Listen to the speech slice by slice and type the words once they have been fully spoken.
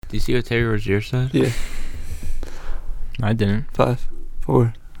Do you see what Terry Rozier said? Yeah. I didn't. 5,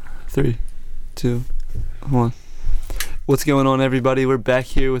 4, 3, 2, 1. What's going on, everybody? We're back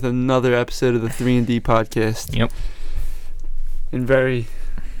here with another episode of the 3&D podcast. Yep. In very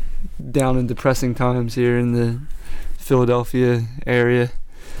down and depressing times here in the Philadelphia area.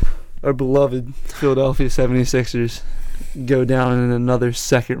 Our beloved Philadelphia 76ers go down in another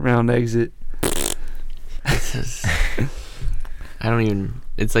second round exit. I don't even.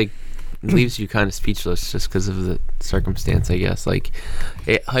 It's like it leaves you kind of speechless just because of the circumstance, I guess. Like,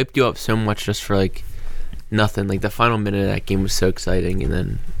 it hyped you up so much just for like nothing. Like, the final minute of that game was so exciting, and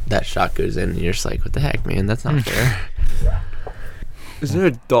then that shot goes in, and you're just like, "What the heck, man? That's not fair." Is there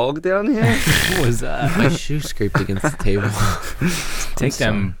a dog down here? What was that? My shoe scraped against the table. Take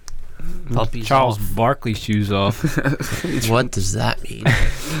them Puppies Charles off. Barkley shoes off. What does that mean?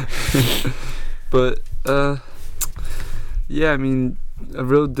 But yeah, I mean, a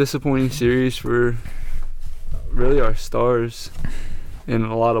real disappointing series for really our stars in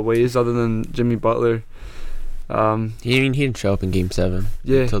a lot of ways, other than Jimmy Butler. He didn't show up in Game 7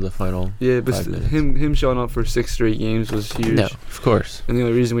 Yeah. until the final. Yeah, but 5 minutes. him showing up for 6 straight games was huge. No, of course. And the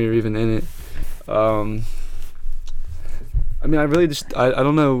only reason we were even in it. I mean, I really just I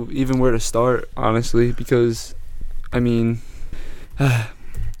don't know even where to start, honestly, because I mean, I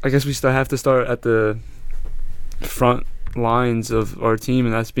guess we still have to start at the front lines of our team,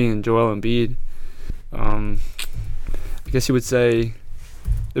 and that's being Joel Embiid. I guess you would say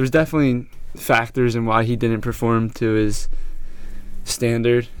there was definitely factors in why he didn't perform to his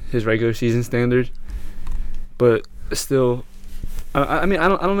standard, his regular season standard, but still, I mean, I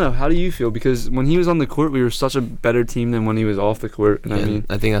don't know. How do you feel? Because when he was on the court, we were such a better team than when he was off the court. And Yeah, I mean,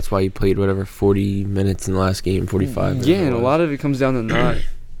 I think that's why he played 40 minutes in the last game, 45. yeah, and a lot of it comes down to not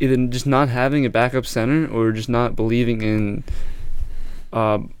either just not having a backup center or just not believing in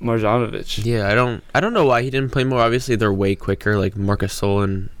Marjanovic. Yeah, I don't know why he didn't play more. Obviously, they're way quicker. Like Marcus Gasol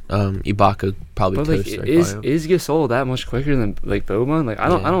and Ibaka probably But like, toast right is by him. Gasol that much quicker than like Boban? Like, I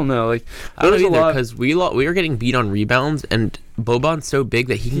Yeah. don't know. Like, I don't there's a know either lot- because we were getting beat on rebounds, and Boban's so big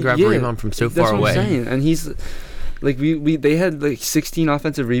that he can grab a rebound from so far that's away. what I'm saying. And he's like they had like 16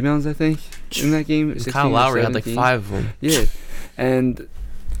 offensive rebounds, I think, in that game. And 16 Kyle or Lowry had like 17. 5 of them. Yeah, and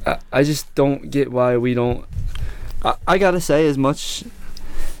I just don't get why we don't. I gotta say, as much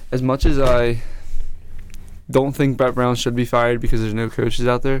as I don't think Brett Brown should be fired because there's no coaches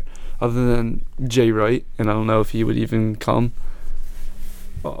out there other than Jay Wright, and I don't know if he would even come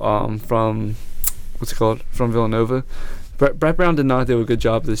from from Villanova. Brett Brown did not do a good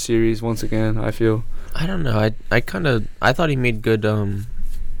job this series once again, I feel. I don't know. I thought he made good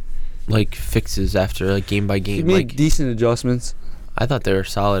like fixes after like game by game. He made Like, decent adjustments. I thought they were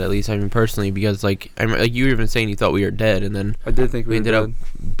solid, at least. I mean, personally, because like you were even saying you thought we were dead, and then I did think we we ended were up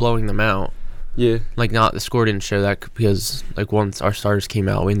good. blowing them out. Yeah. Like, not the score didn't show that because like once our starters came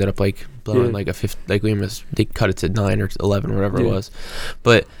out, we ended up like blowing like a 50. Like they cut it to 9 or 11 or whatever it Yeah. was.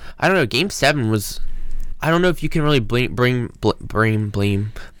 But I don't know. Game 7 was. I don't know if you can really blame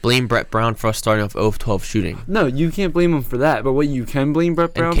Brett Brown for us starting off 0 of 12 shooting. No, you can't blame him for that. But what you can blame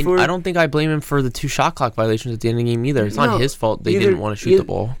Brett Brown for? I don't think I blame him for the 2 shot clock violations at the end of the game either. It's No, not his fault they either- didn't want to shoot the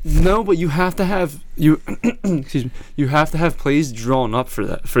ball. No, but you have to have excuse me. You have to have plays drawn up for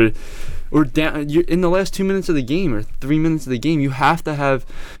that. Or down. You're in the last 2 minutes of the game or 3 minutes of the game. You have to have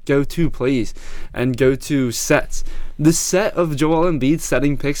go-to plays and go-to sets. The set of Joel Embiid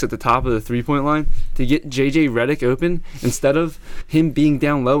setting picks at the top of the three-point line to get JJ Redick open instead of him being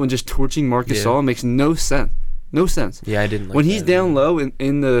down low and just torching Marcus Yeah. Gasol makes no sense. No sense. Yeah, I didn't like When he's that. down low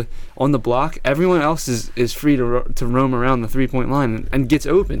on the block, everyone else is free to roam around the 3-point line and gets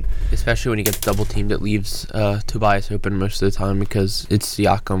open. Especially when he gets double teamed, it leaves Tobias open most of the time because it's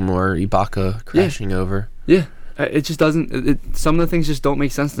Siakam or Ibaka crashing over. Yeah, it just doesn't. Some of the things just don't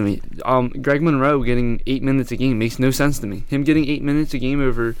make sense to me. Greg Monroe getting 8 minutes a game makes no sense to me. Him getting 8 minutes a game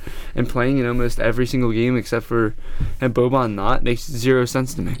over and playing in almost every single game except for and Boban not makes zero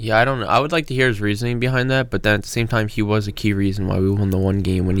sense to me. Yeah, I don't know. I would like to hear his reasoning behind that, but then at the same time, he was a key reason why we won the one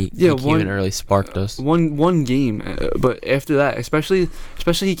game when he came in and really sparked us. One game, but after that, especially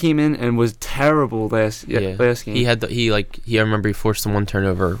he came in and was terrible last game. I remember he forced the one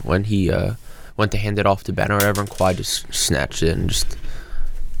turnover when he went to hand it off to Ben or whatever, and Kawhi just snatched it and just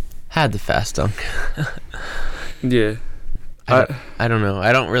had the fast dunk. Yeah. I don't know.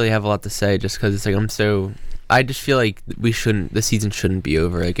 I don't really have a lot to say just because it's like I just feel like the season shouldn't be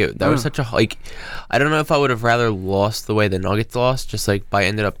over. Like that was such a I don't know if I would have rather lost the way the Nuggets lost, just like by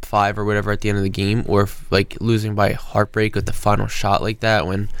ended up 5 or whatever at the end of the game, or if like losing by heartbreak with the final shot like that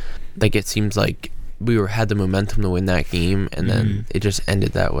when like it seems like we had the momentum to win that game, and then it just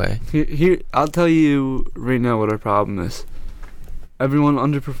ended that way. Here, I'll tell you right now what our problem is. Everyone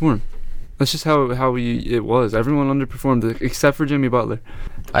underperformed. That's just how it was. Everyone underperformed except for Jimmy Butler.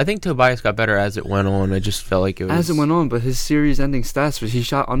 I think Tobias got better as it went on. I just felt like it was... As it went on, but his series-ending stats was he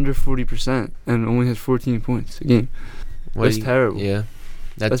shot under 40% and only had 14 points a game. That's terrible. Yeah.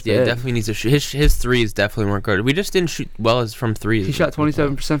 That's bad. Definitely needs to shoot. His threes definitely weren't good. We just didn't shoot well as from threes. He shot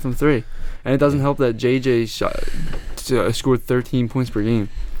 27% from three. And it doesn't help that JJ scored 13 points per game.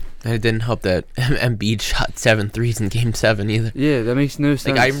 And it didn't help that Embiid shot 7 threes in Game 7 either. Yeah, that makes no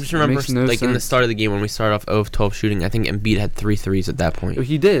sense. Like, I just remember, in the start of the game when we started off 0 of 12 shooting, I think Embiid had 3 threes at that point.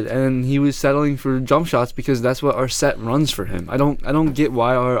 He did, and he was settling for jump shots because that's what our set runs for him. I don't get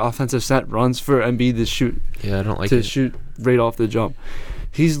why our offensive set runs for Embiid to shoot. Yeah, I don't like to shoot right off the jump.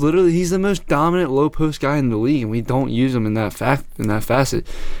 He's the most dominant low post guy in the league, and we don't use him in that facet, and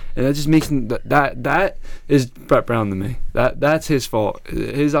that just makes him, that is Brett Brown to me. That's his fault.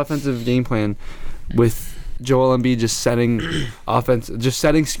 His offensive game plan with Joel Embiid just setting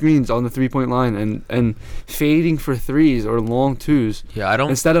screens on the 3-point line and fading for threes or long twos. Yeah,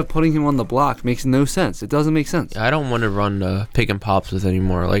 instead of putting him on the block makes no sense. It doesn't make sense. I don't want to run pick and pops with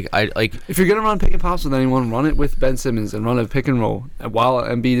anymore. If you're gonna run pick and pops with anyone, run it with Ben Simmons and run a pick and roll while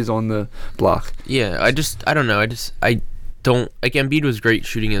Embiid is on the block. Yeah, I don't know. I don't like Embiid was great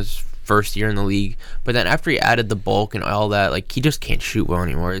shooting his first year in the league, but then after he added the bulk and all that, like, he just can't shoot well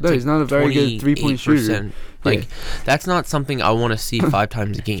anymore. It's he's not a very good 3-point shooter. Like, that's not something I want to see 5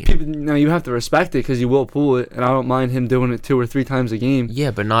 times a game. Now you have to respect it because you will pull it, and I don't mind him doing it 2 or 3 times a game.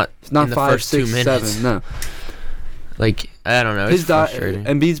 Yeah, but not in the 5, first 6, 2 minutes. 7. No. Like, I don't know. His it's frustrating.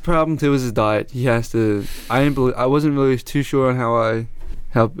 Embiid's problem too is his diet. He has to. I wasn't really too sure on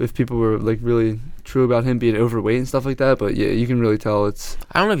how if people were like really true about him being overweight and stuff like that. But yeah, you can really tell it's.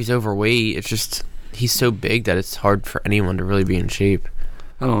 I don't know if he's overweight. It's just he's so big that it's hard for anyone to really be in shape.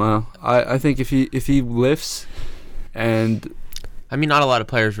 I don't know. I think if he lifts, and I mean, not a lot of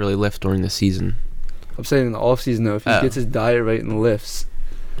players really lift during the season. I'm saying in the off season though, if he gets his diet right and lifts,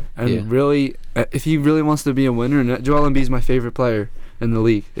 and really, if he really wants to be a winner, and Joel Embiid's my favorite player in the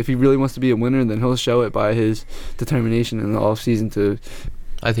league. If he really wants to be a winner, then he'll show it by his determination in the off season to.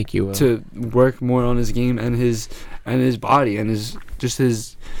 I think you will. To work more on his game and his body and his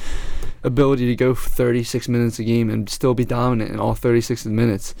ability to go 36 minutes a game and still be dominant in all 36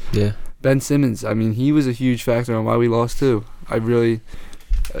 minutes. Yeah. Ben Simmons, I mean, he was a huge factor on why we lost too. I literally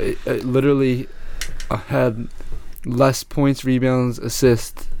had less points, rebounds,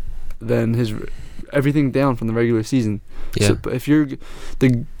 assists than his everything down from the regular season. Yeah. So if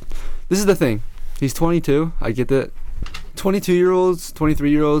this is the thing. He's 22. I get that. 22-year-olds,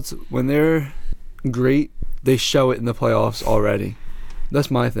 23-year-olds, when they're great, they show it in the playoffs already.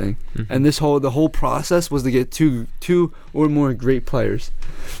 That's my thing. Mm-hmm. And the whole process was to get two or more great players.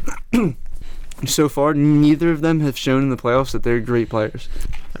 So far, neither of them have shown in the playoffs that they're great players.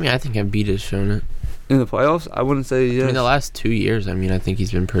 I mean, I think Embiid has shown it. In the playoffs, I wouldn't say yes. I mean, the last 2 years, I mean, I think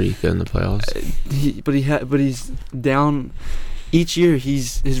he's been pretty good in the playoffs. But he's down each year.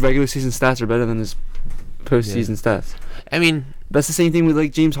 His regular season stats are better than his postseason stats. I mean, that's the same thing with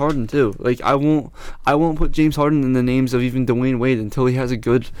like James Harden too. Like I won't put James Harden in the names of even Dwayne Wade until he has a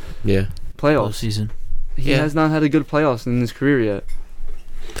good playoff season. He has not had a good playoffs in his career yet.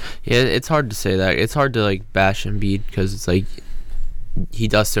 Yeah, it's hard to say that. It's hard to like bash Embiid because it's like he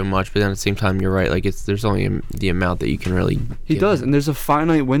does so much, but then at the same time you're right. Like there's only the amount that you can really. He does, and there's a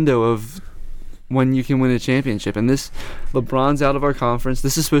finite window of when you can win a championship, and this LeBron's out of our conference.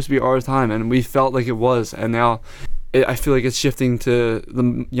 This is supposed to be our time, and we felt like it was, and now. I feel like it's shifting to the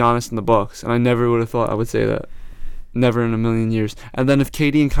Giannis and the Bucks, and I never would have thought I would say that. Never in a million years. And then if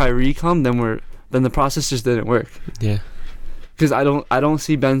KD and Kyrie come, then the process just didn't work. Yeah. Because I don't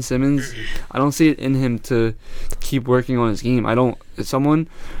see Ben Simmons. I don't see it in him to keep working on his game. Someone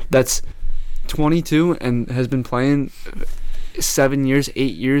that's 22 and has been playing 7 years,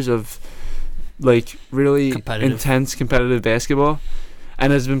 8 years of like really intense competitive basketball.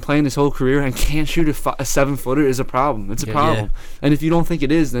 And has been playing his whole career and can't shoot a 7-footer is a problem. It's a problem. Yeah. And if you don't think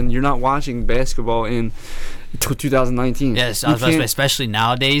it is, then you're not watching basketball in 2019. Yes, I was about to say, especially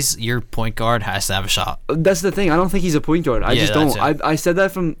nowadays, your point guard has to have a shot. That's the thing. I don't think he's a point guard. I just don't. I said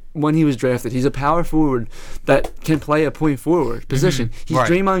that from when he was drafted. He's a power forward that can play a point forward position. Mm-hmm. He's right.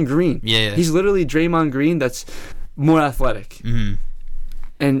 Draymond Green. Yeah. He's literally Draymond Green that's more athletic. Mm-hmm.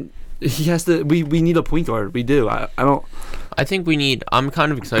 And he has to. We need a point guard. We do. I don't. I think I'm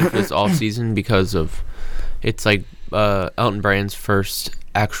kind of excited for this off season because of it's like Elton Brand's first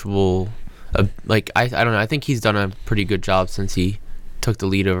actual I don't know. I think he's done a pretty good job since he took the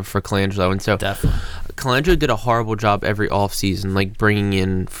lead over for Colangelo, and so Definitely. Colangelo did a horrible job every offseason, like bringing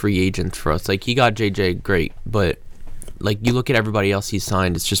in free agents for us. Like he got JJ great, but like you look at everybody else he's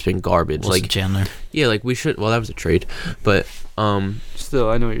signed, it's just been garbage. Wilson like Chandler. yeah, like we should. Well, that was a trade, but Still,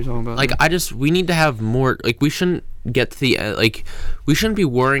 I know what you're talking about. like we need to have more. Like we shouldn't get to the like we shouldn't be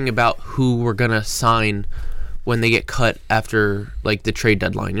worrying about who we're gonna sign when they get cut after like the trade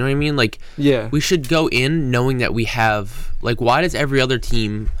deadline. You know what I mean? Like yeah, we should go in knowing that we have like why does every other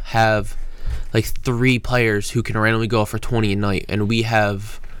team have like 3 players who can randomly go for 20 a night and we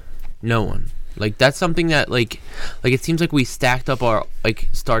have no one? Like that's something that like it seems like we stacked up our like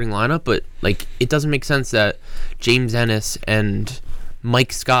starting lineup, but like it doesn't make sense that James Ennis and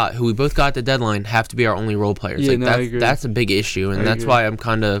Mike Scott, who we both got at the deadline, have to be our only role players. Yeah, like no, I agree. that's a big issue, and I that's agree. why I'm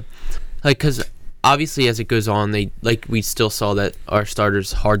kind of like because obviously as it goes on, they like we still saw that our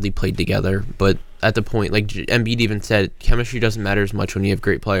starters hardly played together, but at the point like Embiid even said, chemistry doesn't matter as much when you have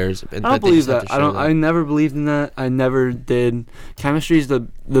great players. I don't believe that. I never believed in that. I never did. Chemistry is the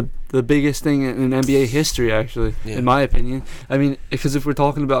biggest thing in NBA history, actually, Yeah. in my opinion. I mean, because if we're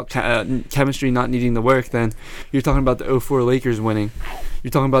talking about chemistry not needing to work, then you're talking about the 2004 Lakers winning.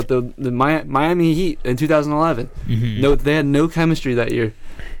 You're talking about the Miami Heat in 2011. Mm-hmm. No, they had no chemistry that year,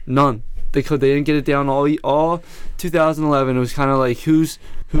 none. They didn't get it down all 2011. It was kind of like who's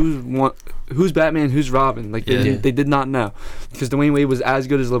Batman, who's Robin. Like Yeah. they did not know, because Dwayne Wade was as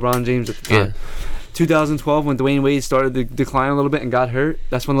good as LeBron James at the time. Yeah. 2012, when Dwayne Wade started to decline a little bit and got hurt,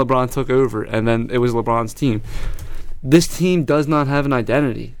 that's when LeBron took over, and then it was LeBron's team. This team does not have an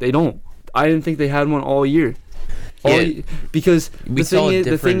identity. They don't. I didn't think they had one all year. Because We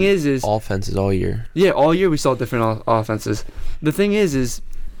the thing is offenses all year. yeah, all year we saw different offenses. The thing is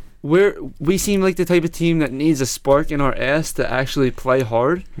we seem like the type of team that needs a spark in our ass to actually play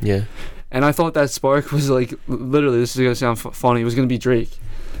hard. Yeah. And I thought that spark was like, literally, this is going to sound funny, it was going to be Drake.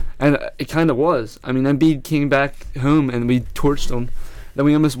 And it kind of was. I mean, Embiid came back home and we torched them. Then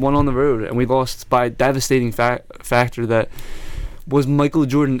we almost won on the road, and we lost by a devastating factor that was Michael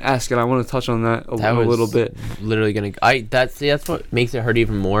Jordan-esque, and I want to touch on that a little bit. Literally gonna. That's what makes it hurt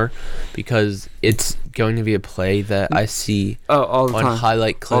even more, because it's going to be a play that I see All the on time.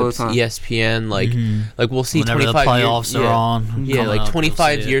 highlight All the clips, time. ESPN, like we'll see Whenever the 25 playoffs years, are on. Yeah, coming like up, you'll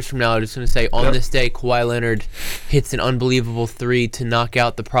 25 see it. years from now, I'm just gonna say on Yep. this day, Kawhi Leonard hits an unbelievable 3 to knock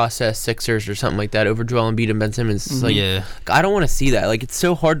out the process Sixers or something like that over Joel Embiid and Ben Simmons. It's like, yeah. I don't want to see that. Like it's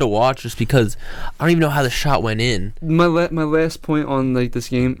so hard to watch just because I don't even know how the shot went in. My last point on like this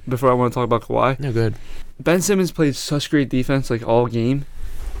game before I want to talk about Kawhi. No good. Ben Simmons played such great defense like all game,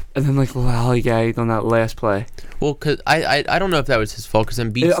 and then like lollygagged on that last play. Well, cause I don't know if that was his fault, because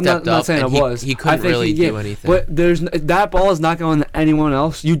Embiid I'm stepped not up saying and it was. he I couldn't think really yeah, do anything. But that ball is not going to anyone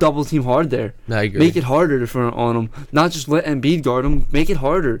else. You double team hard there. I agree. Make it harder on him. Not just let Embiid guard him. Make it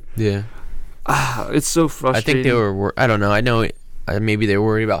harder. Yeah. It's so I frustrating. think they were. I don't know. I know. Maybe they were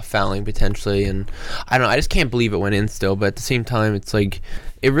worried about fouling potentially, and I don't know. I just can't believe it went in still. But at the same time, it's like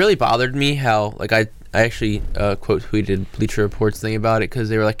it really bothered me how like I actually quote tweeted Bleacher Report's thing about it, because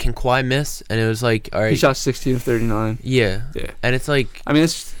they were like, "Can Kawhi miss?" And it was like, "All right." He shot 16 of 39. Yeah. Yeah. And it's like I mean,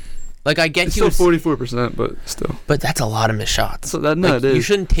 it's I get still he was, 44%, but still. but that's a lot of missed shots. So that no, Like, it is. you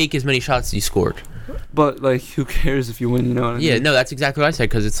shouldn't take as many shots as you scored. But like, who cares if you win? You know what I mean? Yeah, no, that's exactly what I said,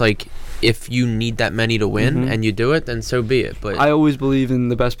 because it's like if you need that many to win Mhm. and you do it, then so be it. But I always believe in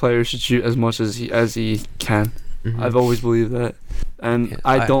the best player should shoot as much as he can. Mhm. I've always believed that, and Yeah,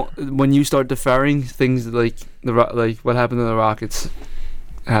 I don't. When you start deferring things like like what happened to the Rockets,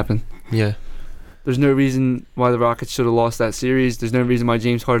 happen. yeah. There's no reason why the Rockets should have lost that series. There's no reason why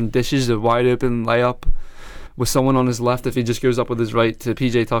James Harden dishes a wide open layup with someone on his left if he just goes up with his right to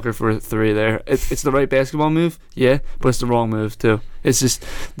PJ Tucker for a 3 there. It's the right basketball move, yeah, but it's the wrong move too. It's just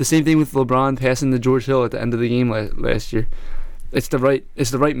the same thing with LeBron passing to George Hill at the end of the game last year. It's the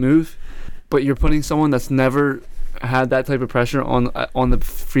right move, but you're putting someone that's never had that type of pressure on the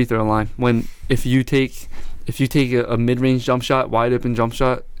free throw line. When if you take a mid-range jump shot, wide open jump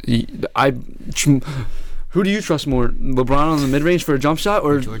shot, who do you trust more, LeBron on the mid-range for a jump shot,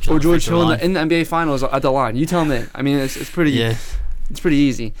 or George Hill George on the Hill in the NBA Finals at the line? You tell me. I mean, it's pretty Yeah. it's pretty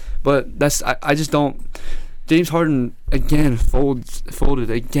easy, but I just don't. James Harden again folded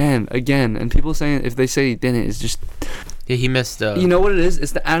again, and people saying if they say he didn't, it's just Yeah, he missed. you know what it is.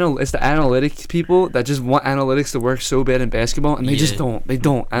 It's the analytics people that just want analytics to work so bad in basketball, and they just Yeah. don't. They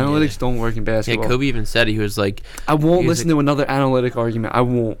don't. Analytics don't work in Yeah, basketball. Kobe even said he was like. I won't he was listen to another analytic argument. I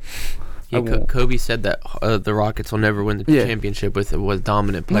won't. Yeah, I won't. Kobe said that the Rockets will never win the Yeah. championship with a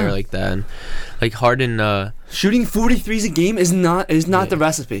dominant player No. like that, and like Harden. Shooting 43s a game is not Yeah. the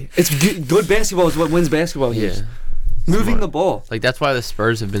recipe. It's good basketball is what wins basketball Yeah, games. moving smart. the ball. Like that's why the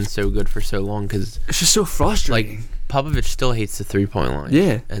Spurs have been so good for so long because It's just so frustrating. Popovich still hates the 3-point line.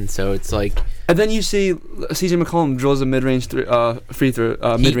 Yeah. And so it's like And then you see CJ McCollum drills a mid-range free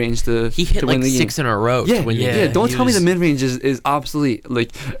throw, mid-range to he hit to win like the game. 6 in a row Yeah, to win the yeah. game. Don't he tell me the was- mid-range is obsolete.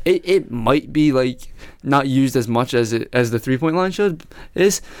 Like it might be like not used as much as the 3-point line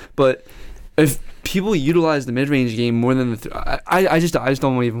is, but if people utilize the mid-range game more than I just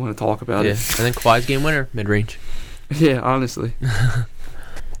don't even want to talk about Yeah. it. And then Kawhi's game winner, mid-range. Yeah, honestly.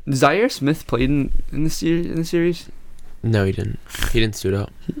 Zaire Smith played in the series. No, he didn't. He didn't suit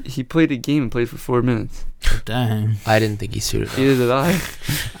up. He played a game and played for 4 minutes. Dang. I didn't think he suited up. Neither did I.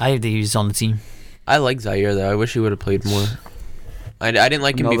 I think he's on the team. I like Zaire though. I wish he would have played more. I didn't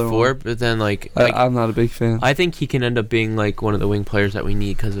like him Another before, one. but then like I'm not a big fan. I think he can end up being like one of the wing players that we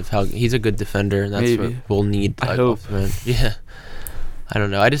need because of how he's a good defender, and that's Maybe. what we'll need. I Like, hope. off the bench. Yeah. I don't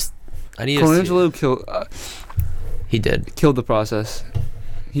know. I need to see. Colangelo He did. killed the process.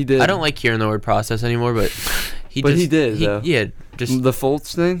 He did. I don't like hearing the word process anymore, but he. But just, he did, though. Yeah. Just the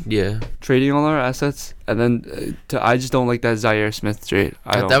Fultz thing, yeah. trading all our assets, and then I just don't like that Zaire Smith trade.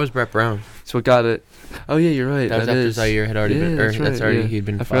 That was Brett Brown. So what got it. Oh yeah, you're right. That was after is. Zaire had already Yeah, been. Or that's right, that's already yeah. he'd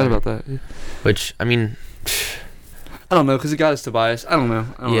been I fired. forgot about that. Which I mean, I don't know because it got us Tobias. I don't know.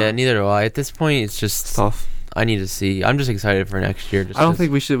 yeah. know. Neither do I. At this point, it's It's just tough. I need to see. I'm just excited for next year. Just I don't 'cause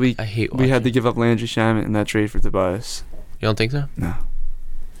think we should. We I hate. we had to watching. give up Landry Shamet in that trade for Tobias. You don't think so? No.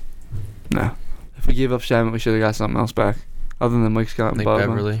 If we gave up Shamet, we should have got something else back, other than Mike Scott and Like Bob.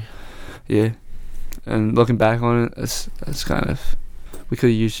 Beverly. Yeah. And looking back on it, that's kind of we could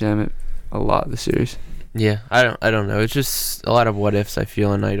have used Shamet a lot this series. Yeah, I don't know. It's just a lot of what ifs I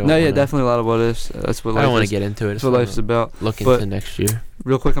feel, and I don't. No, yeah, wanna- definitely a lot of what ifs. That's what I don't life want is. to get into it. That's what life's about. Look but- into next year.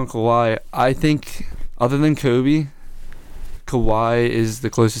 Real quick on Kawhi, I think other than Kobe, Kawhi is the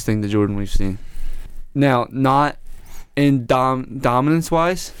closest thing to Jordan we've seen. Now, not in dominance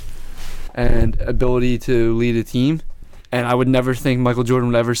wise and ability to lead a team, and I would never think Michael Jordan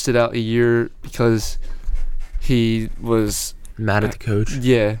would ever sit out a year because he was Mad at the coach.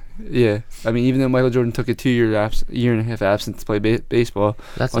 yeah. I mean, even though Michael Jordan took a year and a half absence to play baseball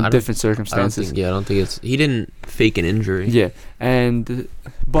That's on I don't- different I don't circumstances. think. Yeah, I don't think it's. He didn't fake an injury. Yeah,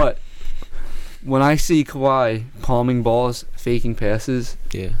 but when I see Kawhi palming balls, faking passes,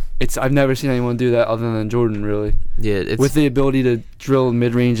 Yeah. I've never seen anyone do that other than Jordan, really. Yeah. It's With the ability to drill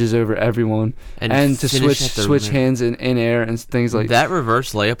mid ranges over everyone and to finish at the switch rim. hands in air and things like that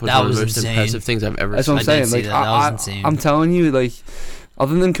reverse layup was That one of was the most insane. impressive things I've ever That's seen. what I'm I did saying. see Like that. That was insane. I'm telling you, like,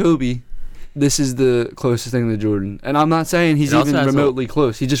 other than Kobe, this is the closest thing to Jordan. And I'm not saying he's It also even has a- remotely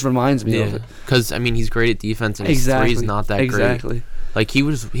close. He just reminds me of Yeah, it. because I mean he's great at defense and his Exactly. three's not that great. Exactly. Like he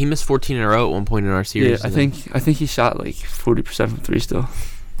missed 14 in a row at one point in our Yeah, series. I and think he shot like 40% from three still.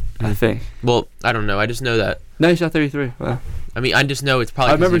 I Mhm. think. Well, I don't know. I just know that. No, he shot 33. Wow. I mean, I just know it's probably.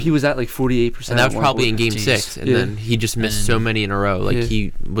 I remember 'cause he was at like 48%. and that was at one probably point. in Game Jeez. 6, and Yeah. then he just missed And- so many in a row. Like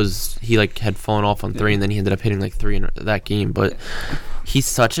Yeah. he like had fallen off on 3, Yeah. and then he ended up hitting like 3 in that game. But he's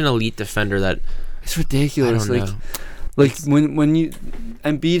such an elite defender that It's I ridiculous. don't Like, know. like when you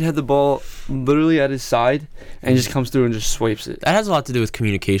Embiid had the ball literally at his side and he just comes through and just swipes it. That has a lot to do with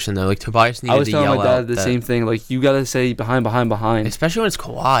communication, though. Like Tobias needed I was to telling yell my dad out the that- same thing. Like you gotta say behind, especially when it's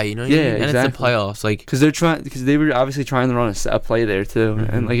Kawhi. You know, what I Yeah, mean? And exactly. it's the playoffs. Like because they were obviously trying to run a play there too,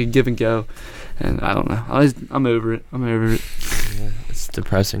 and Mhm. like a give and go. And I don't know. I'm over it. it's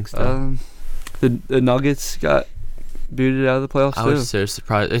depressing stuff. The Nuggets got booted out of the playoffs I too. was so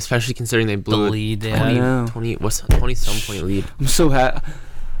surprised, especially considering they The blew a lead, I yeah. 20, know. 20 what's 20 some point lead. I'm so happy.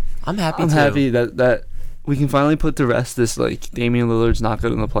 I'm happy. I'm too. happy that we can finally put to rest this like Damian Lillard's not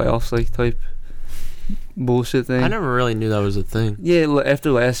good in the playoffs like type bullshit thing. I never really knew that was a thing. Yeah,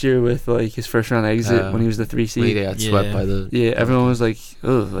 after last year with like his first round exit when he was the 3 When seed. they got swept Yeah. by the. Yeah, everyone was like,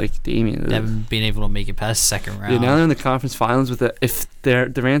 "Oh, like Damian." They haven't been able to make it past second round. Yeah, now they're in the conference finals with if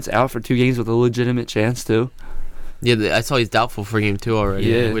Durant's out for 2 games with a legitimate chance too. Yeah, I saw he's doubtful for game 2 already.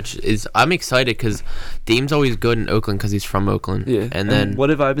 Yeah. Which is I'm excited because Dame's always good in Oakland because he's from Oakland. Yeah, And then what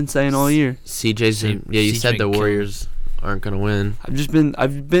have I been saying all year? CJ's. Same- Yeah, you CJ said the killed. Warriors aren't gonna win.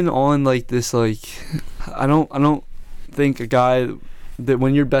 I've been on like this like I don't think a guy that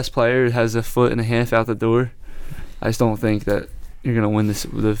when your best player has a foot and a half out the door, I just don't think that you're gonna win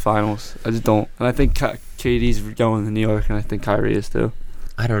the finals. I just don't, and I think KD's going to New York, and I think Kyrie is too.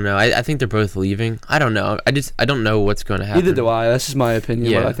 I don't know. I think they're both leaving. I don't know. I don't know what's going to happen. Neither do I. That's just my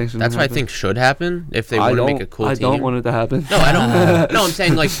opinion. Yeah, What I think's gonna that's what I happen. think should happen if they want to make a cool I team. don't want it to happen. No, I don't. No, I'm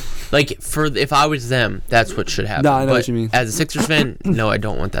saying like for if I was them, that's what should happen. No, I know But what you mean. As a Sixers fan, no, I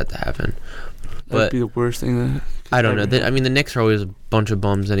don't want that to happen. But be the worst thing that. I don't know. ever I mean, the Knicks are always a bunch of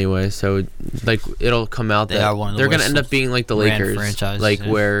bums anyway, so like it'll come out They that are one of the they're gonna worst end up being like the ran Lakers, franchises, like yeah.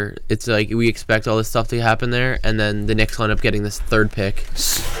 where it's like we expect all this stuff to happen there, and then the Knicks will end up getting this third pick,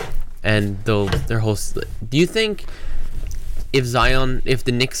 and their whole. Do you think if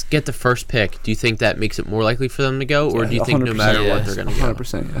the Knicks get the first pick, do you think that makes it more likely for them to go, or do you think no 100% matter what yes. they're gonna go?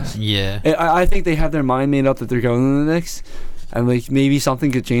 100% yes. Yeah. I think they have their mind made up that they're going to the Knicks, and like maybe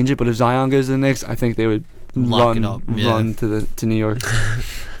something could change it. But if Zion goes to the Knicks, I think they would Lock it up, yeah. run to New York.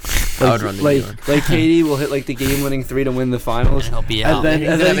 I would run to New York. Like KD will hit like the game-winning 3 to win the finals, And he'll be and out. then He's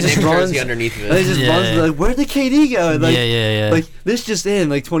and gonna then have a he Knicks just runs. jersey underneath of And he it. just Yeah. runs like, where'd the KD go? And, like, yeah. like this just in,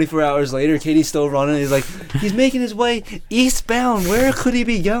 like 24 hours later, KD's still running. He's like, he's making his way eastbound. Where could he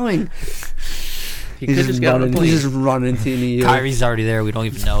be going? He could just get on a plane. He's just running to New York. Kyrie's already there. We don't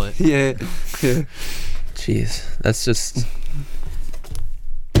even know it. Yeah. Jeez, that's just.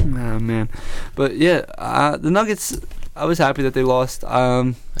 Oh man, but yeah, the Nuggets. I was happy that they lost.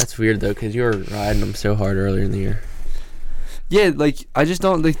 That's weird though, because you were riding them so hard earlier in the year. Yeah, like I just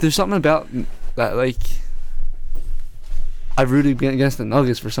don't like. There's something about that. Like I rooted against the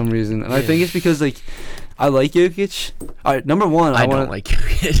Nuggets for some reason, and I Yeah. think it's because like I like Jokic. All right, number one, I want don't like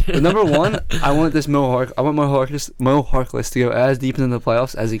you. number one, I want I want Mo Harkless to go as deep into the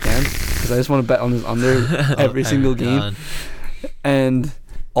playoffs as he can, because I just want to bet on his under every single game. God. And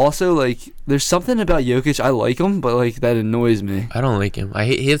also, like, there's something about Jokic. I like him, but like that annoys me. I don't like him.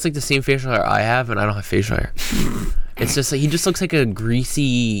 He has like the same facial hair I have, and I don't have facial hair. It's just like he just looks like a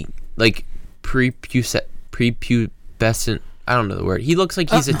greasy, like prepubescent. I don't know the word. He looks like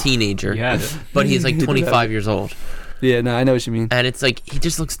he's a teenager, Yeah. but he's like 25 years old, Yeah, no, I know what you mean. and it's like he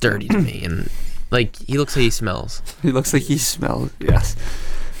just looks dirty to me, and like he looks like he smells. He looks like he smells. Yes.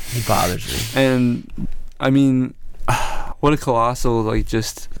 He bothers me. And I mean, what a colossal like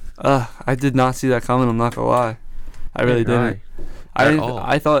just. I did not see that coming. I'm not gonna lie. I really didn't. At all.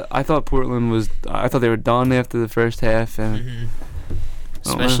 I thought Portland was. I thought they were done after the first half, and Mhm. Oh,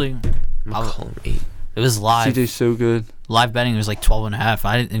 Especially, I'm gonna call him 8. it was live. CJ's so good. Live betting was like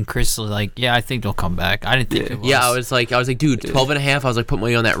 12.5. And Chris was like, yeah, I think they'll come back. I didn't think Yeah. it was. Yeah, I was like, dude, 12.5. I was like, put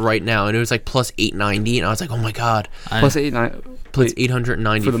money on that right now, and it was like plus 890, and I was like, oh my god, Plus 8-9 plus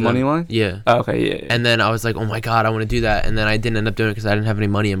 890 for the money them. line. Yeah. Oh, okay, yeah. And then I was like, oh my god, I want to do that. And then I didn't end up doing it because I didn't have any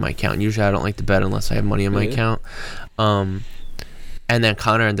money in my account. Usually I don't like to bet unless I have money in my Yeah. account. And then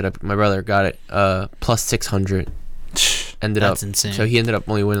Connor my brother got it plus 600. Ended That's up insane. So he ended up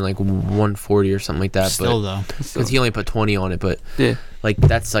only winning like 140 or something like that. Still, but though. because he only put 20 on it. But Yeah. like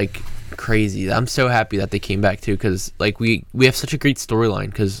that's like crazy. I'm so happy that they came back too, because like we have such a great storyline.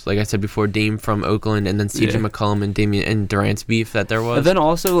 Because like I said before, Dame from Oakland, and then CJ Yeah. McCollum and Damian and Durant's beef that there was. And then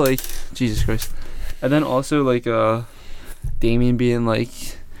also like Jesus Christ, and then also like Damian being like,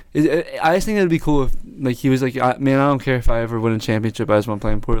 I just think it'd be cool if like he was like, man, I don't care if I ever win a championship, I just want to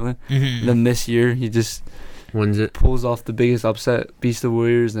play in Portland. Mhm. And then this year he just Wins it. pulls off the biggest upset, beats the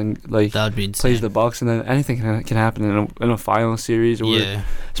Warriors, and like That would be insane. plays the Bucks, and then anything can happen in a final series, or Yeah.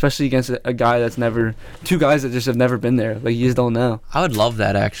 especially against a guy that's two guys that just have never been there. Like you just don't know. I would love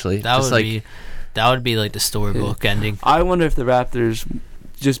that actually. That Just would be like the storybook ending. I wonder if the Raptors,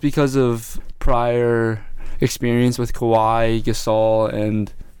 just because of prior experience with Kawhi, Gasol,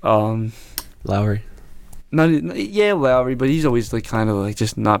 and Lowry. Lowry, but he's always like kind of like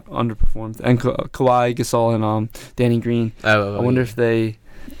just not underperformed. And Kawhi, Gasol, and Danny Green. I wonder if they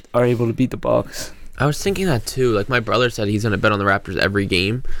are able to beat the Bucks. I was thinking that too. Like my brother said, he's gonna bet on the Raptors every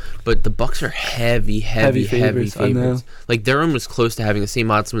game, but the Bucks are heavy favorites. I know. Like Durham was close to having the same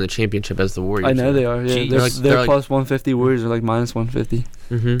odds to win the championship as the Warriors. I know they are. Yeah, Jeez. they're They're plus 150. Warriors are like minus 150.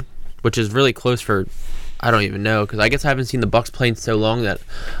 Mm-hmm. Which is really close for. I don't even know, because I guess I haven't seen the Bucks play in so long that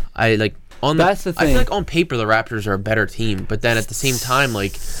I like. That's the I thing. feel like on paper the Raptors are a better team, but then at the same time,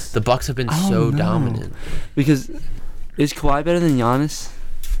 like the Bucks have been I so don't know. dominant. Because is Kawhi better than Giannis?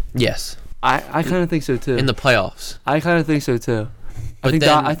 Yes, I kind of think so too. in the playoffs. I kind of think so too. But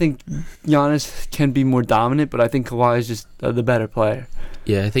I think Giannis can be more dominant, but I think Kawhi is just the better player.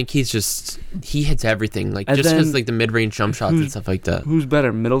 Yeah, I think he hits everything, like And just because then like the mid-range jump shots and who's- stuff like that. Who's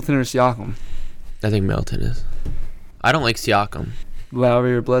better, Middleton or Siakam? I think Middleton is. I don't like Siakam.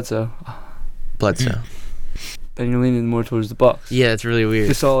 Lowry or Bledsoe? Bledsoe. Then you're leaning more towards the Bucks. Yeah, it's really weird.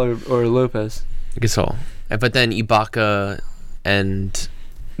 Gasol or Lopez? Gasol. But then Ibaka and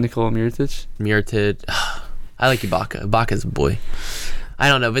Nikola Mirotic? Mirotic. I like Ibaka. Ibaka's a boy. I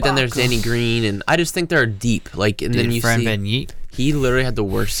don't know, but then there's Danny Green, and I just think they're deep. Like, and then Dude, you Fran see Van Yeet. he literally had the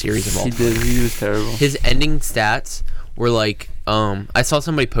worst series of all He time. did. He was terrible. His ending stats were like I saw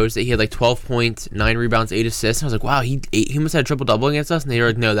somebody post that he had like 12 points, 9 rebounds, 8 assists. And I was like, wow, he must have had a triple double against us. And they were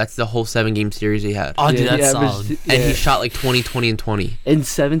like, no, that's the whole 7-game series he had. Oh, dude, he that's averaged- solid. And he yeah. shot like 20, 20, and 20. in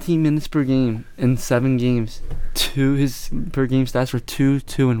 17 minutes per game in 7 games. His per game stats were 2,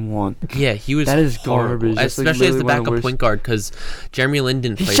 2, and 1. Yeah, he was. That is horrible. garbage. That's, like, especially as the literally one of the backup worst. point guard, because Jeremy Lin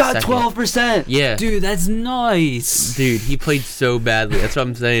didn't He play. shot second. 12%. Yeah, Dude, that's nice. dude, he played so badly. That's what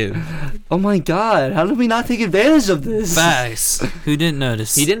I'm saying. Oh my god, how did we not take advantage of this? Facts. Who didn't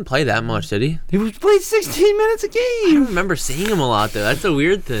notice? He didn't play that much, did he? He played 16 minutes a I don't game remember seeing him a lot though. That's a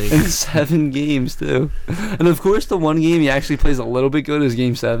weird thing. in 7 games too. And of course, the one game he actually plays a little bit good is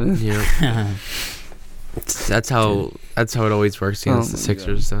Game 7. Yeah, that's how it always works against Oh the my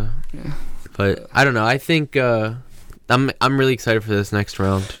Sixers. Though. Yeah. But I don't know. I think I'm really excited for this next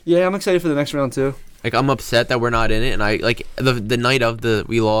round. Yeah, I'm excited for the next round too. Like, I'm upset that we're not in it, and I like the night of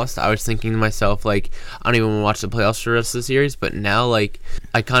we lost. I was thinking to myself, like, I don't even want to watch the playoffs for the rest of the series. But now, like,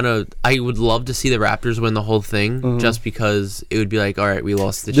 I would love to see the Raptors win the whole thing, Mhm. just because it would be like, all right, we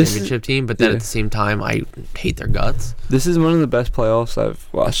lost the This is- championship team, but then yeah. at the same time, I hate their guts. This is one of the best playoffs I've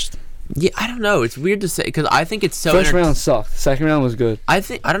watched. Yeah, I don't know. It's weird to say because I think it's so. First round sucked. Second round was good. I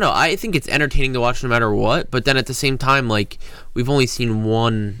don't know. I think it's entertaining to watch no matter what. But then at the same time, like, we've only seen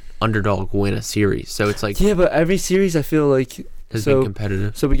one underdog win a series, so it's like Yeah, but every series I feel like has so been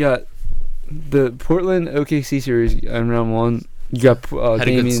competitive. so we got the Portland OKC series in round 1. You got Had a good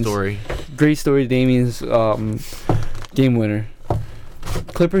Damian's story. great story. Damian's game winner.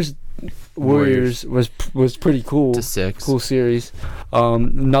 Clippers Warriors was pretty cool. To 6. Cool series.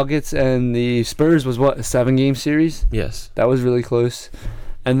 Nuggets and the Spurs was what, a 7-game series? Yes, That was really close.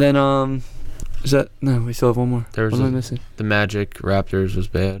 And then is that no? We still have one more. there was What am I missing? the Magic Raptors was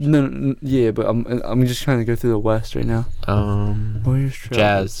bad. No, yeah, but I'm just trying to go through the West right now. Warriors,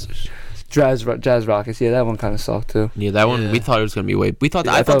 Jazz. Jazz Rockets. Yeah, that one kind of sucked too. Yeah, that one we Yeah. thought it was gonna be way. I thought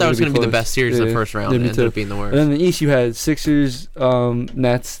Yeah, I thought that it was would gonna be be the close. best series in Yeah, the first round. yeah, and me it ended too. up being the And worst. then in the East, you had Sixers,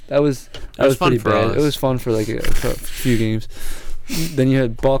 Nets. That was fun pretty for bad. us. It was fun for like a few games. Then you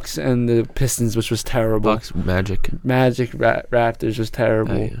had Bucks and the Pistons, which was terrible. Bucks Magic. Magic Raptors was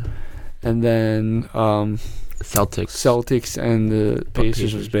terrible. Yeah. And then Celtics. Celtics and the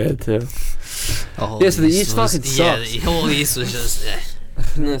Pacers was bad too. Oh, Yeah, so the East fucking Yeah, sucks. the whole East was just.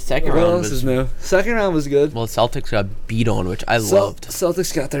 And the second What round else was is new? Second round was good. well, Celtics got beat on, which I loved.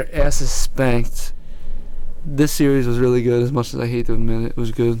 Celtics got their asses spanked. This series was really good. As much as I hate to admit it,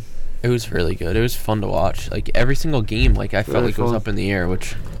 was good. It was really good. It was fun to watch. Like every single game, like I felt Really like it was fun. up in the air.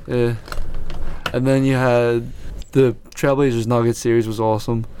 Which Yeah. And then you had the Trailblazers Nuggets series was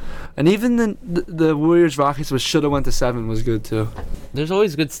awesome, and even the Warriors Rockets, which should have went to 7, was good too. there's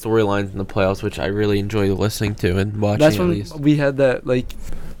always good storylines in the playoffs, which I really enjoy listening to and watching. That's at when least. we had that like.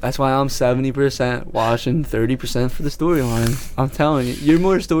 That's why I'm 70% watching, 30% for the storyline. I'm telling you, you're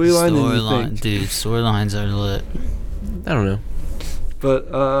more storyline than you think. Dude, storylines are lit. I don't know, But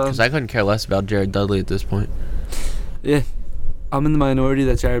because I couldn't care less about Jared Dudley at this point. yeah, I'm in the minority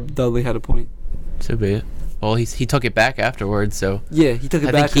that Jared Dudley had a point. So be it. Well, he took it back afterwards, so Yeah, he took it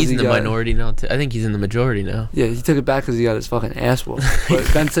I back. think he's 'cause in the he got- minority now. I think he's in the majority now. Yeah, he took it back because he got his fucking ass whooped. But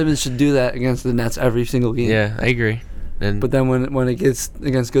Ben Simmons should do that against the Nets every single game. Yeah, I agree. And But then when it gets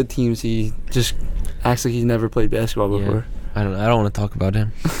against good teams, he just acts like he's never played basketball Yeah. before. I don't want to talk about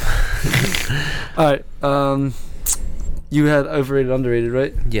him. All right, you had overrated, underrated,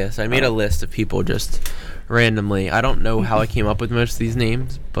 right? Yes, I made a list of people just randomly. I don't know how I came up with most of these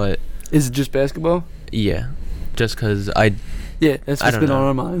names, but Is it just basketball? yeah, just because I Yeah, that's I what's don't been know. on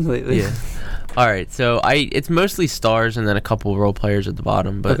our minds lately. yeah. All right, so it's mostly stars and then a couple role players at the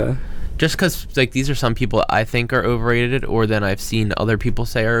bottom, but Okay. just because like these are some people I think are overrated, or then I've seen other people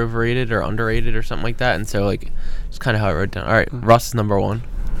say are overrated or underrated or something like that, and so like it's kind of how I wrote it down. All right, Russ is number 1.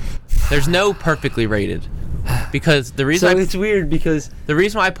 There's no perfectly rated, because the reason So it's weird because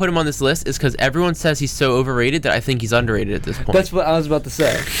why I put him on this list is because everyone says he's so overrated that I think he's underrated at this point. that's what I was about to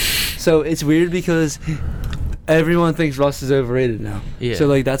say. So it's weird because everyone thinks Russ is overrated now. Yeah. So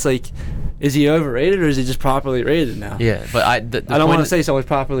like that's like, is he overrated or is he just properly rated now? Yeah, but I don't want to say someone's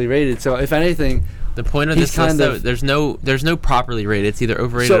properly rated. So if anything, the point of he's this list kind though, of- there's no properly rated. It's either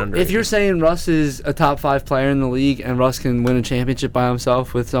overrated or so underrated. if you're saying Russ is a top 5 player in the league and Russ can win a championship by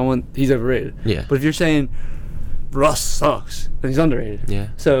himself with someone, he's overrated. yeah, But if you're saying Russ sucks, then he's underrated. yeah,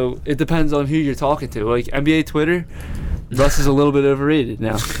 So it depends on who you're talking to. Like NBA Twitter, Russ is a little bit overrated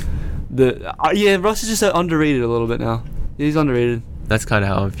now. Yeah, Russ is just underrated a little bit now. Yeah, he's underrated. that's kind of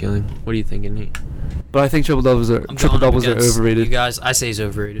how I'm feeling. What are you thinking, Nate? But I think triple doubles are I'm going up overrated. against You guys, I say he's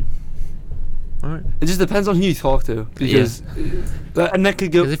overrated. All right. It just depends on who you talk to, because and that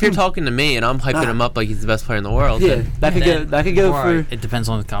could go. Because if you're talking to me and I'm hyping him up like he's the best player in the world, yeah, then, that could go. That could go for. It depends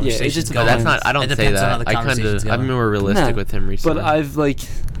on the conversation. just no, that's not. I don't It say depends on how that. the I kind conversation's of. I'm going. more realistic Nah, with him recently. But I've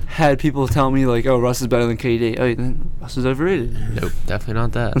had people tell me like, "Oh, Russ is better than KD." Oh, then Russ is overrated. Nope, definitely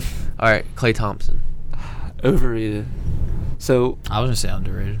not that. All right, Klay Thompson. Overrated. So I was gonna say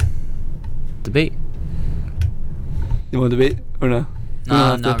underrated. Debate. you want to debate or no? We don't No,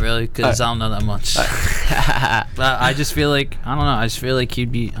 have not to. really, because I don't know that much. But I just feel like I don't know. I just feel like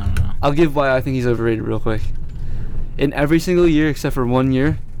he'd be. I don't know. I'll give why I think he's overrated real quick. In every single year except for 1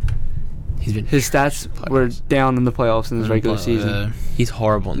 year, He's been. his stats were down in the playoffs in his regular season. He's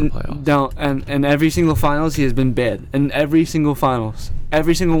horrible in the playoffs. Down, and every single finals he has been bad. In every single finals,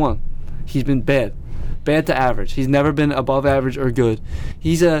 every single one, he's been bad to average. He's never been above average or good.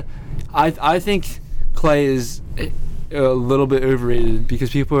 I think Klay is a little bit overrated because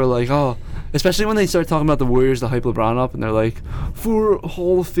people are like, oh, especially when they start talking about the Warriors to hype LeBron up, and they're like, 4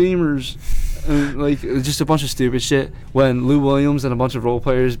 Hall of Famers, and like just a bunch of stupid shit. When Lou Williams and a bunch of role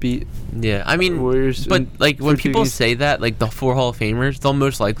players beat Yeah, I mean, Warriors, but like when for 2 people games. say that, like the 4 Hall of Famers, they'll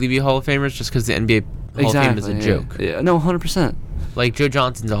most likely be Hall of Famers just because the NBA Hall of Fame is a joke. Yeah, no, 100%. Like Joe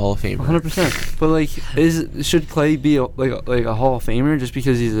Johnson's a Hall of Famer. 100%. But like, should Klay be like a Hall of Famer just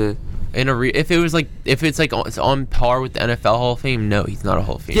because he's a? If it's on par with the NFL Hall of Fame, no, he's not a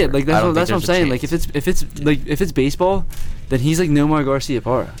Hall of Famer. Yeah, like I don't that's think what I'm there's a saying. Like chance. if it's baseball, then he's like Nomar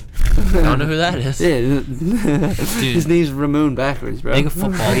Garciaparra. I don't know who that is. Yeah, his name's Ramon backwards, bro. Make a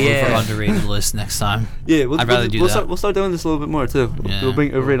football Yeah. over underrated list next time. Yeah, I'd rather do that. We'll start doing this a little bit more too. Yeah. We'll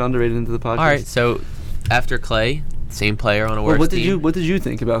bring overrated, underrated into the podcast. All right, so after Klay, same player on a Well, worse what did team. you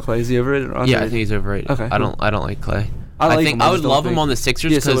think about Klay? Is he overrated or underrated? Yeah, I think he's overrated. Okay, I don't like Klay. I like think him, I I would just don't love him think- on the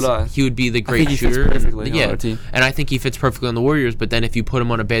Sixers Yeah, so would I. because he would be the I great think he fits shooter. perfectly on Yeah, our team. and I think he fits perfectly on the Warriors. But then if you put him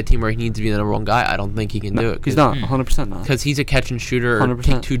on a bad team where he needs to be the number 1 guy, I don't think he can do it. He's not 100% not. Because he's a catch and shooter. Or 100%.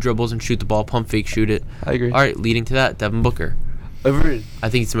 take 2 dribbles and shoot the ball, pump fake, shoot it. I agree. All right, leading to that, Devin Booker. Overrated. I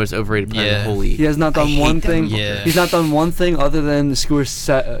think he's the most overrated player in the Yeah. whole league. He has not I done hate one Devin thing. Booker. Yeah. He's not done one thing other than score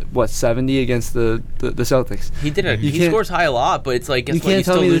 70 against the Celtics. He did it. You He can't- scores high a lot, but it's like guess You what? You can't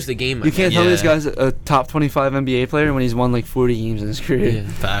tell still me lose this- the game. You can't tell me this Yeah. guy's a top 25 NBA player when he's won like 40 games in his career. Yeah.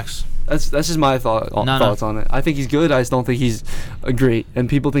 Facts. That's just my thoughts on it. I think he's good. I just don't think he's great. And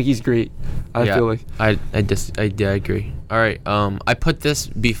people think he's great. I Yeah. feel like. I agree. All right. I put this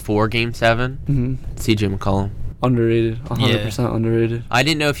before Game 7. hmm CJ McCollum. Underrated. 100% underrated. I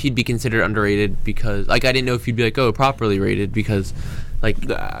didn't know if he'd be considered underrated because, like, I didn't know if he'd be like, oh, properly rated because, like,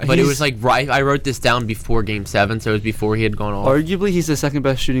 but it he's- was like right. I wrote this down before Game 7, so it was before he had gone off. Arguably, he's the second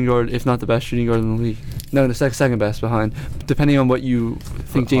best shooting guard, if not the best shooting guard in the league. No, the second best behind, depending on what you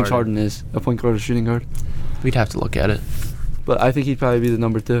think James Harden. Harden is, a point guard or shooting guard. We'd have to look at it. But I think he'd probably be the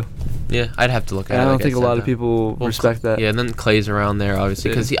number 2. Yeah, I'd have to look at And it. I don't like think a said lot of then. people Well, respect that. Yeah, and then Clay's around there, obviously,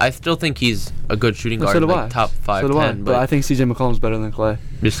 because I still think he's a good shooting Well, guard, so do like I. top 5, So do I. 10, But I think CJ McCollum's better than Klay.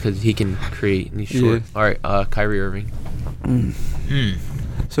 just because he can create and he's short. All right, Kyrie Irving.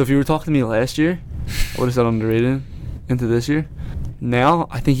 So if you were talking to me last year, I would have said underrated into this year. Now,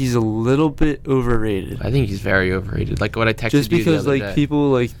 I think he's a little bit overrated. I think he's very overrated. Like what I texted Just you because the other like day. people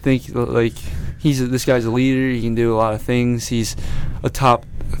like think like this guy's a leader, he can do a lot of things. He's a top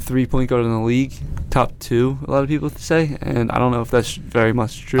 3 point guard in the league, top 2, a lot of people say, and I don't know if that's very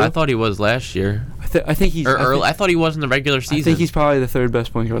much true. I thought he was last year. I think he's I thought he was in the regular season. I think he's probably the 3rd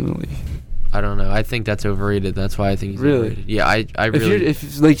best point guard in the league. I don't know. I think that's overrated. That's why I think he's Really? overrated. Yeah, I If really. you're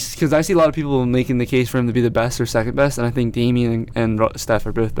because I see a lot of people making the case for him to be the best or second best, and I think Damian and Steph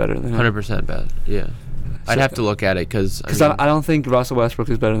are both better than him. 100% bad. Yeah. I'd So- have to look at it because I don't think Russell Westbrook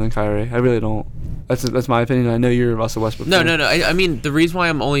is better than Kyrie. I really don't. That's my opinion. I know you're a Russell Westbrook. No. fan. I mean, the reason why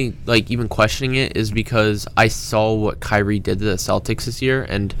I'm only like even questioning it is because I saw what Kyrie did to the Celtics this year,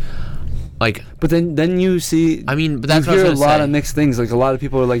 and like, But then you see. I mean, but that's you what I hear was a gonna lot say. of mixed things. Like a lot of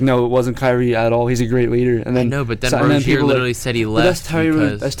people are like, no, it wasn't Kyrie at all. He's a great leader. And I then know, but then and Rozier people literally said he But left. that's Terry.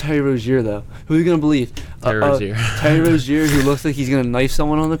 because That's Terry Rozier, though. Who are you gonna believe? Terry Rozier. Terry Rozier, who looks like he's gonna knife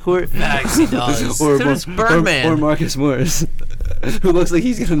someone on the court. Facts, he does. So does Birdman. Or Marcus Morris, who looks like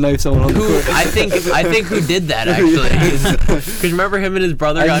he's gonna knife someone on the Who court. I think who did that actually? Because remember him and his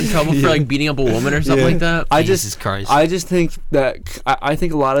brother got in trouble for like beating up a woman or something Yeah. like that. Jesus Christ. I just think that I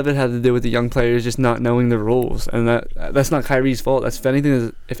think a lot of it had to do with the young players just not knowing the rules, and that's not Kyrie's fault. That's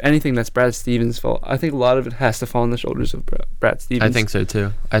if anything, that's Brad Stevens' fault. I think a lot of it has to fall on the shoulders of Brad Stevens. I think so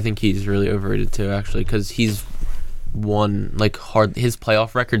too. I think he's really overrated too, actually, because he's won like hard. His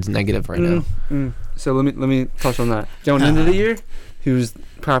playoff record's negative right now. So let me touch on that. Going into the year, he was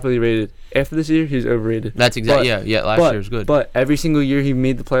properly rated. After this year, he's overrated. That's exactly But- yeah. Last year was good, But every single year he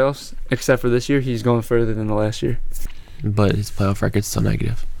made the playoffs, except for this year, he's going further than the last year. but his playoff record's still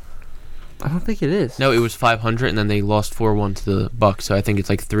negative. I don't think it is. No, it was 500, and then they lost 4-1 to the Bucks. So I think it's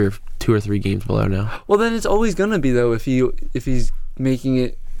like 2 or 3 games below now. Well, then it's always gonna be though if he's making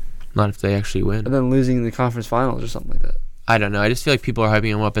it Not if they actually win. and then losing in the conference finals or something like that. I don't know. I just feel like people are hyping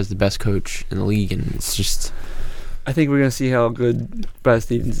him up as the best coach in the league, and it's just I think we're gonna see how good Brad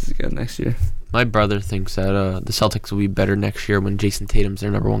Stevens is again next year. my brother thinks that the Celtics will be better next year when Jason Tatum's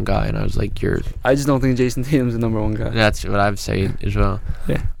their number 1 guy, and I was like, I just don't think Jason Tatum's the number one guy. that's what I've said as well.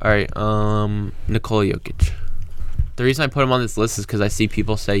 Yeah. All right, Nikola Jokic. The reason I put him on this list is because I see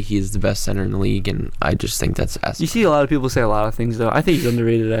people say he is the best center in the league, and I just think that's You see a lot of people say a lot of things though. I think he's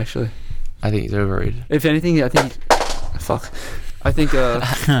underrated actually. I think he's overrated. If anything, I think. Fuck. I think.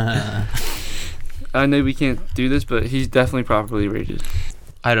 I know we can't do this, but he's definitely properly rated.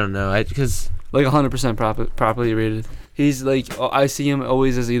 I don't know. Because Like 100% properly rated. He's like I see him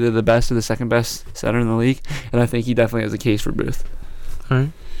always as either the best or the second best center in the league, and I think he definitely has a case for both. Alright.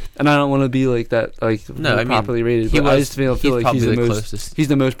 And I don't want to be like that, like No, I mean, properly rated. he But I was- just feel he's like probably he's the the most. closest. He's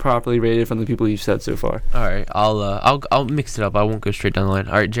the most properly rated from the people you've said so far. All right, I'll mix it up. I won't go straight down the line.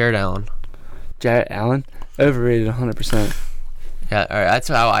 All right, Jared Allen. Jarrett Allen, overrated 100%. Yeah, all right, that's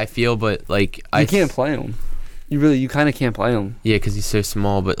how I feel. But like, You can't play him. You kind of can't play him. Yeah, because he's so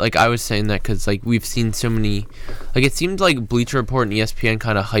small. But like, I was saying that because like we've seen so many. Like, it seems like Bleacher Report and ESPN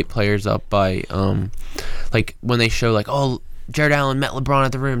kind of hype players up by like when they show like, oh, Jared Allen met LeBron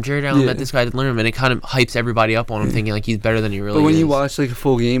at the rim. Jared Allen Yeah. met this guy at the rim, and it kind of hypes everybody up on him, thinking like he's better than he really But when is. you watch like a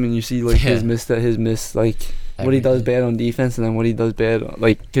full game and you see like Yeah. his miss like what he does bad on defense and then what he does bad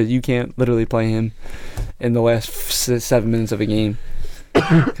like because you can't literally play him in the last 7 minutes of a game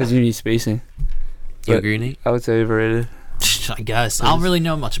because you need spacing. You but- agree, Nate? I would say overrated. I guess I don't really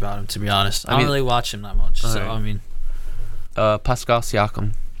know much about him, to be honest. I mean- don't really watch him that much. So Alright. I mean, Pascal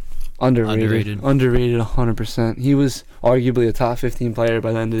Siakam. Underrated. Underrated 100%. He was arguably a top 15 player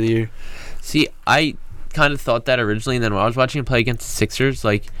by the end of the year. See, I kind of thought that originally, and then when I was watching him play against the Sixers,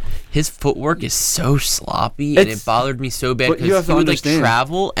 like his footwork is so sloppy, and It's- it bothered me so bad but you because have he to would like understand.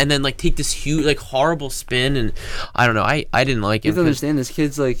 travel and then like take this huge, like horrible spin, and I don't know, I didn't like You him. have to 'cause- understand this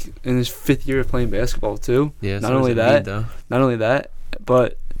kid's like in his 5th year of playing basketball too. Yeah, Not so only does Embiid, that, though. Not only that,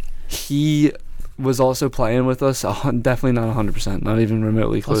 but he was also playing with us. Definitely not 100%. Not even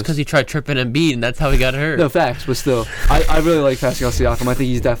remotely Well, close. it's because he tried tripping Embiid, and that's how he got hurt. No facts, but still, I really like Pascal Siakam. I think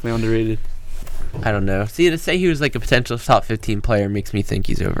he's definitely underrated. I don't know. See, to say he was like a potential top 15 player makes me think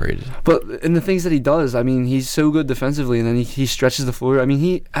he's overrated. But in the things that he does, I mean, he's so good defensively, and then he stretches the floor. I mean,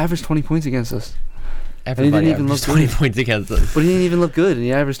 he averaged 20 points against us, Everybody didn't even averages look 20 good. points against us. but he didn't even look good, and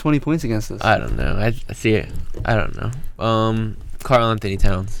he averaged 20 points against us. I don't know. I see it. I don't know. Karl Anthony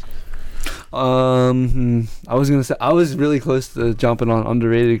Towns. I was gonna say I was really close to jumping on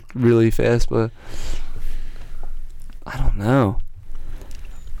underrated really fast, but I don't know.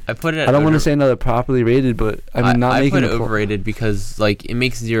 I put it. At I don't want to over- say another properly rated, but I mean, not I making put it it overrated because like it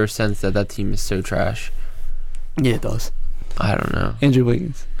makes zero sense that team is so trash. Yeah, it does. I don't know. Andrew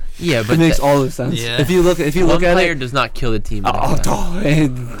Wiggins. Yeah, but It makes that- all the sense. Yeah. If you look one at player it. does not kill the team. Oh,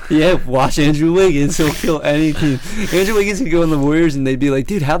 and yeah, watch Andrew Wiggins. He'll kill any team. Andrew Wiggins could go on the Warriors, and they'd be like,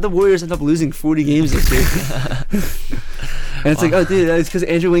 "Dude, how'd the Warriors end up losing 40 games this year?" And it's like, "Oh, dude, it's because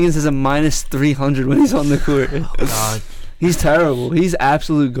Andrew Wiggins is a minus 300 when he's on the court. God. He's terrible. He's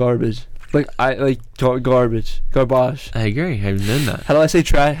absolute garbage. Garbage. Garbage. I agree. I've known that. How do I say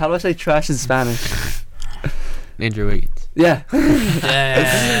trash? How do I say trash in Spanish? Andrew Wiggins. Yeah,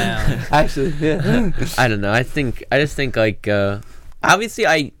 Damn. actually, yeah. I don't know. I just think like obviously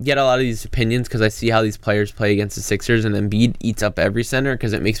I get a lot of these opinions because I see how these players play against the Sixers, and Embiid eats up every center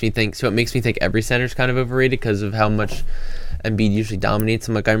because it makes me think. So it makes me think every center is kind of overrated because of how much Embiid usually dominates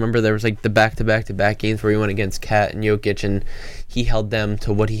them. Like I remember there was like the back games where he went against Kat and Jokic, and he held them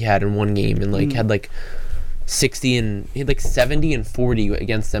to what he had in one game, and like had like 60 and he had like 70 and 40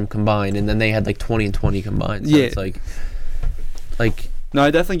 against them combined, and then they had like 20 and 20 combined. So Yeah. it's like. No,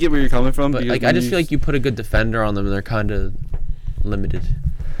 I definitely get where you're coming from. But because like, I just feel like you put a good defender on them, and they're kind of limited.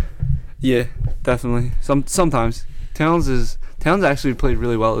 yeah, definitely. Sometimes Towns actually played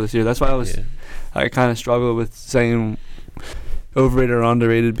really well this year. That's why Yeah. I kind of struggle with saying overrated or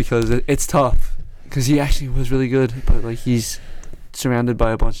underrated because it's tough. Because he actually was really good, but like he's surrounded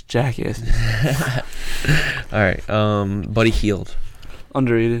by a bunch of jackasses. All right, Buddy Hield.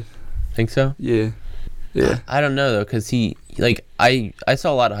 Underrated. Think so? Yeah. Yeah. I don't know though, cause he like I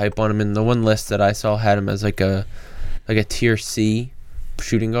saw a lot of hype on him, and the one list that I saw had him as like a tier C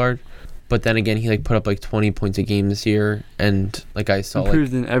shooting guard, But then again, he like put up like 20 points a game this year, and like I saw, like,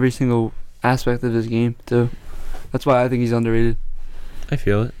 Improved in every single aspect of his game too. That's why I think he's underrated. I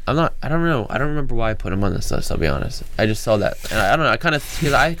feel it. I don't know. I don't remember why I put him on this list. I'll be honest. I just saw that, and I don't know. I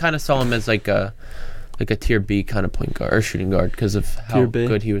kind of saw him as like a tier B kind of point guard or shooting guard because of how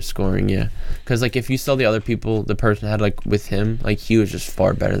good he was scoring. Yeah, because like if you saw the other people the person had like with him, like he was just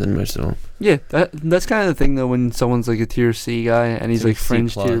far better than most of them. Yeah, that's kind of the thing though when someone's like a tier C guy and he's like C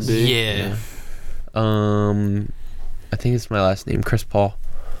fringe tier plus. B. Yeah. I think it's my last name, Chris Paul.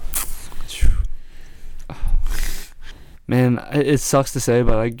 Man, it sucks to say,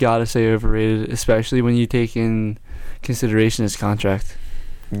 but I gotta say overrated, especially when you take in consideration his contract.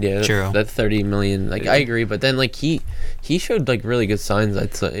 Yeah, True. That 30 million. Like I agree, but then like he showed like really good signs.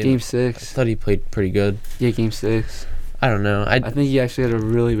 I'd say. Game I 6. thought he played pretty good. Yeah, game 6. I don't know. I think he actually had a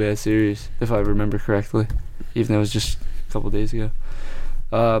really bad series, if I remember correctly, even though it was just a couple days ago.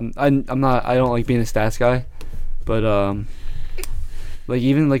 I don't like being a stats guy, but like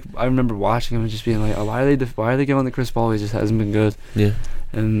even like I remember watching him and just being like, oh, why are they giving the Chris Paul? He just hasn't been good. Yeah.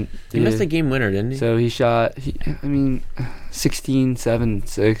 And he missed a game winner, didn't he? So he shot 16, 7,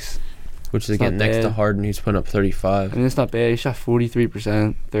 6. Which is It's again not next to bad. Harden, who's putting up 35. I mean, it's not bad. He shot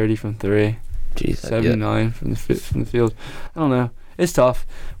 43%, 30 from 3, Jeez, 79 from the field. I don't know. It's tough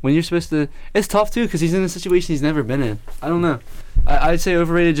when you're supposed to. It's tough too because he's in a situation he's never been in. I don't know. I'd say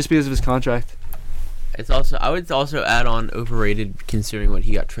overrated just because of his contract. It's also I would also add on overrated considering what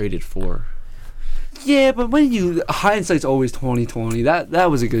he got traded for. Yeah, but when you hindsight's always 20/20.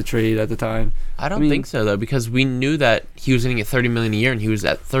 That was a good trade at the time. I don't think so though, because we knew that he was going to get $30 million a year, and he was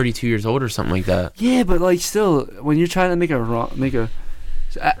at 32 years old or something like that. Yeah, but like still, when you're trying to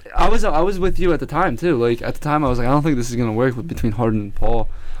I was with you at the time too. Like at the time, I was like, I don't think this is gonna work between Harden and Paul.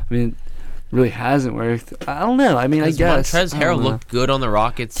 I mean, it really hasn't worked. I don't know. I mean, I guess Montrezl Harrell looked good on the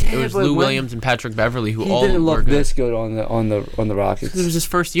Rockets. Yeah, it was but Lou when- Williams and Patrick Beverly who he all didn't were look good. this good on the Rockets. It was his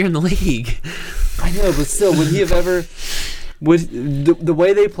first year in the league. I know, but still, would he have ever? Would the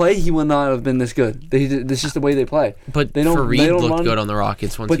way they play, he would not have been this good. This just the way they play. But They don't- Fareed they don't looked run- good on the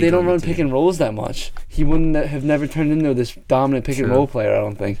Rockets once. But he they don't joined run the pick team. and rolls that much. He wouldn't have never turned into this dominant pick and True. roll player. I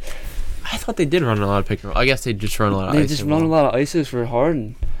don't think. I thought they did run a lot of pick and roll. I guess they just run a lot of They ISO just run a ball. lot of ISOs for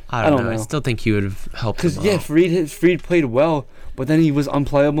Harden. I don't know. I know. still think he would have helped Because them yeah, out. Fareed played well, but then he was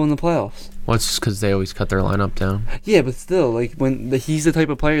unplayable in the playoffs. Well, it's just because they always cut their lineup down. Yeah, but still, like he's the type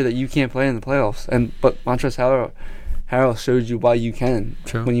of player that you can't play in the playoffs. But Montrezl Harrell showed you why you can.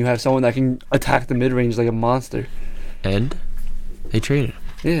 True. When you have someone that can attack the mid range like a monster. And they traded him.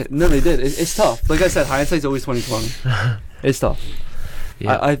 Yeah, no, they did. It's tough. Like I said, hindsight's always 20/20. It's tough.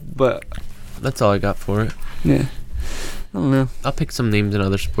 Yeah, But that's all I got for it. yeah, I don't know. I'll pick some names in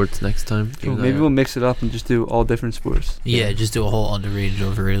other sports next time. Cool. even though Maybe I- we'll mix it up and just do all different sports. Yeah, just do a whole underrated,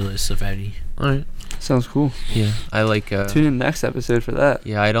 overrated list of Eddie. All right. Sounds cool. Yeah, I like. Tune in next episode for that.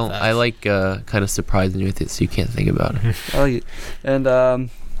 Yeah, I don't. I Facts. like kind of surprising you with it, so you can't think about it. I like it. And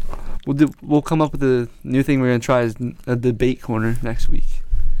we'll come up with a new thing we're gonna try is a debate corner next week.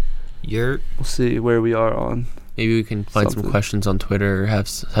 You're We'll see where we are on. Maybe we can find some Something. questions on Twitter or have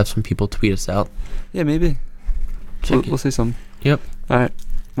some people tweet us out. Yeah, maybe. Check We'll say something. Yep. All right.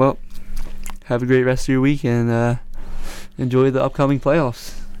 Well, have a great rest of your week and enjoy the upcoming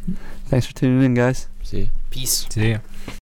playoffs. Thanks for tuning in, guys. See ya. peace. See ya.